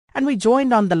And we're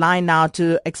joined on the line now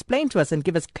to explain to us and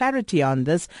give us clarity on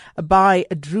this by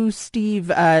Drew Steve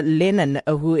Lennon,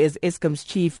 who is Eskom's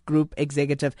Chief Group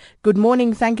Executive. Good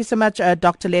morning. Thank you so much,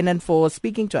 Dr. Lennon, for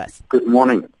speaking to us. Good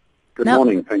morning. Good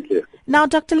morning. Thank you. Now,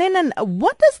 Dr. Lennon,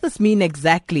 what does this mean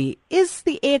exactly? Is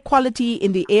the air quality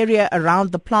in the area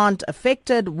around the plant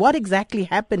affected? What exactly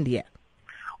happened here?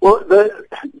 Well, to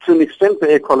an extent, the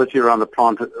air quality around the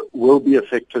plant will be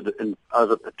affected in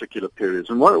over particular periods.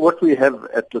 And what we have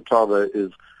at Letaba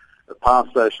is a power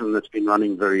station that's been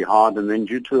running very hard, and then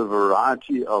due to a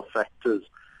variety of factors,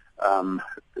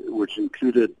 which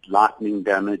included lightning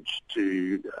damage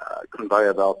to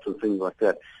conveyor belts and things like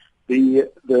that, the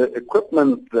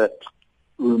equipment that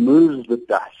removes the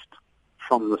dust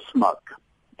from the smoke,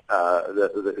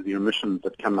 the emissions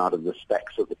that come out of the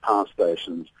stacks of the power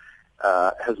stations,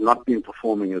 has not been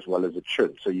performing as well as it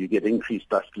should. So you get increased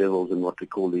dust levels in what we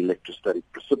call the electrostatic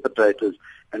precipitators,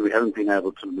 and we haven't been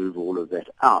able to move all of that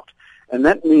out. And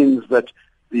that means that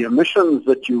the emissions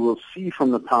that you will see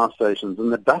from the power stations,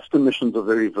 and the dust emissions are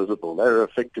very visible. They're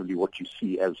effectively what you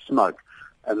see as smoke.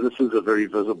 And this is a very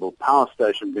visible power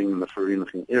station being in the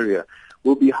Vereeniging area,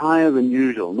 will be higher than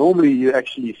usual. Normally you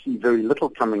actually see very little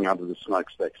coming out of the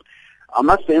smokestacks. I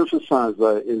must emphasize,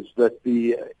 though, is that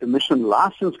the emission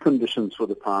license conditions for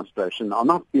the power station are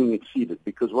not being exceeded,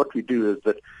 because what we do is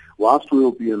that whilst we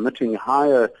will be emitting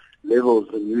higher levels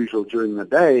than usual during the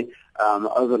day,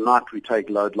 overnight we take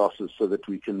load losses so that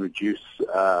we can reduce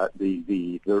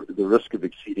the risk of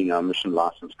exceeding our emission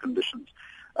license conditions.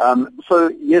 So,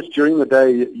 yes, during the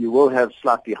day you will have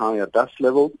slightly higher dust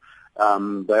levels.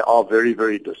 They are very,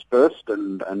 very dispersed,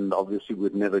 and obviously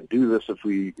we'd never do this if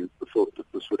we thought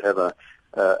that this would have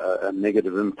a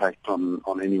negative impact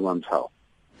on anyone's health.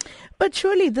 But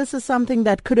surely this is something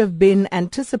that could have been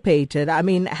anticipated. I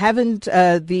mean, haven't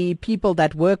the people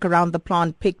that work around the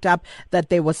plant picked up that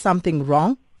there was something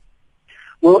wrong?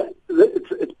 Well,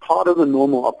 it's part of the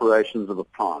normal operations of a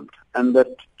plant, and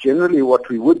that generally what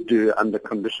we would do under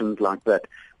conditions like that,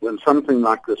 when something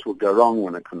like this will go wrong,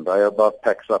 when a conveyor belt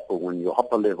packs up or when your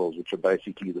hopper levels, which are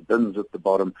basically the bins at the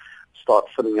bottom, start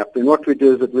filling up, then what we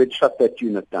do is that we'd shut that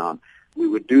unit down. We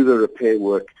would do the repair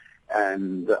work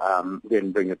and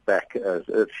then bring it back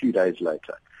a few days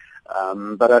later.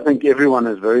 But I think everyone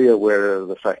is very aware of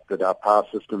the fact that our power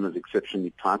system is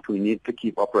exceptionally tight. We need to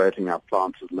keep operating our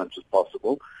plants as much as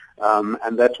possible,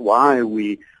 and that's why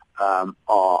we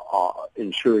are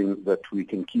ensuring that we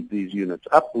can keep these units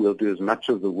up. We'll do as much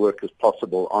of the work as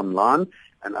possible online,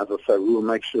 and as I say, we will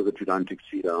make sure that we don't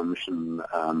exceed our emission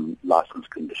license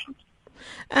conditions.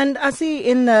 And I see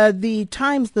in the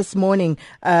Times this morning,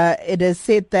 it is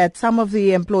said that some of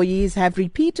the employees have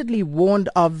repeatedly warned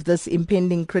of this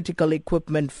impending critical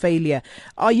equipment failure.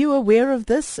 Are you aware of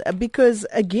this? Because,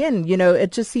 again,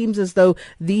 it just seems as though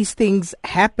these things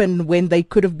happen when they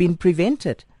could have been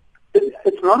prevented.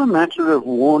 It's not a matter of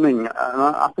warning.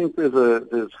 I think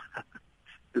there's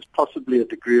possibly a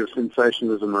degree of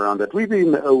sensationalism around that.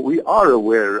 We are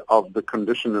aware of the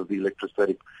condition of the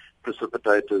electrostatic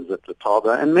precipitators at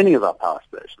Letaba and many of our power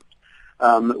stations.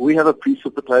 We have a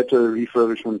precipitator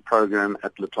refurbishment program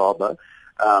at Letaba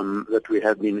that we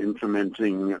have been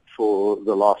implementing for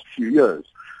the last few years.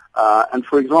 And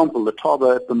for example,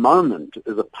 Letaba at the moment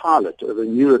is a pilot of a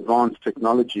new advanced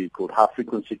technology called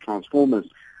high-frequency transformers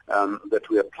that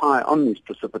we apply on these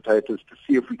precipitators to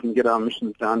see if we can get our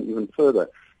emissions down even further.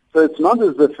 So it's not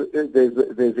as if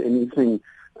there's anything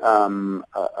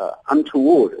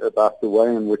untoward about the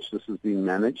way in which this is being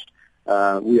managed.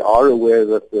 We are aware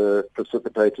that the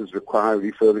precipitators require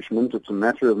refurbishment. It's a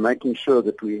matter of making sure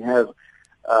that we have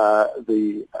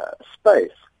the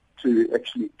space to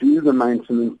actually do the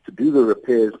maintenance, to do the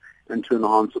repairs, and to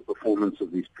enhance the performance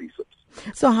of these precipes.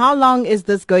 So how long is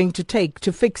this going to take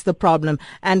to fix the problem,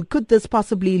 and could this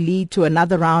possibly lead to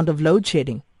another round of load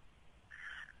shedding?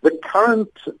 The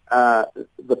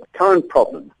current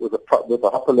problem with the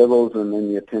hopper levels and then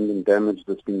the attendant damage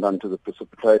that's been done to the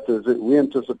precipitators, we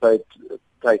anticipate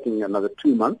taking another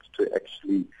 2 months to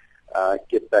actually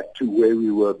get back to where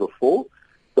we were before.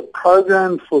 The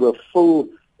program for the full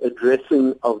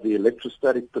addressing of the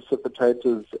electrostatic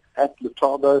precipitators at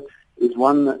Letaba is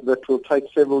one that will take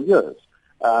several years.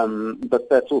 But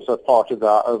that's also part of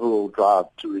our overall drive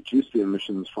to reduce the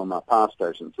emissions from our power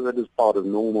stations. So that is part of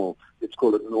normal, let's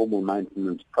call it normal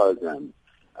maintenance program.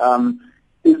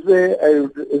 Is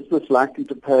this likely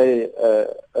to play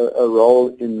a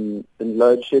role in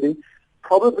load shedding?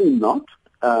 Probably not,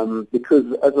 because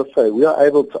as I say, we are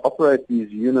able to operate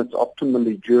these units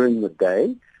optimally during the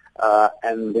day.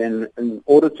 And then in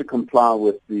order to comply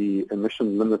with the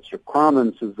emission limits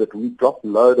requirements is that we drop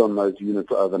load on those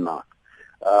units overnight.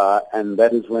 and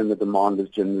that is when the demand is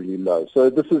generally low. So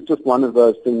this is just one of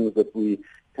those things that we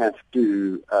have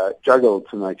to juggle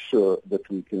to make sure that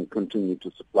we can continue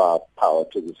to supply power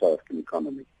to the South African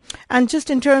economy. And just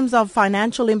in terms of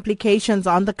financial implications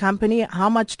on the company, how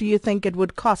much do you think it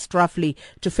would cost roughly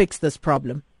to fix this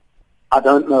problem? I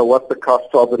don't know what the costs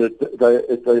are, but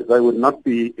they would not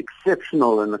be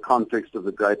exceptional in the context of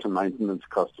the greater maintenance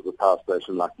cost of a power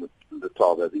station like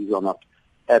Letaba. These are not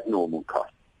abnormal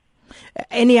costs.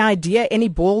 Any idea, any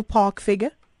ballpark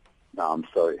figure? No, I'm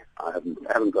sorry. I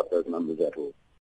haven't got those numbers at all.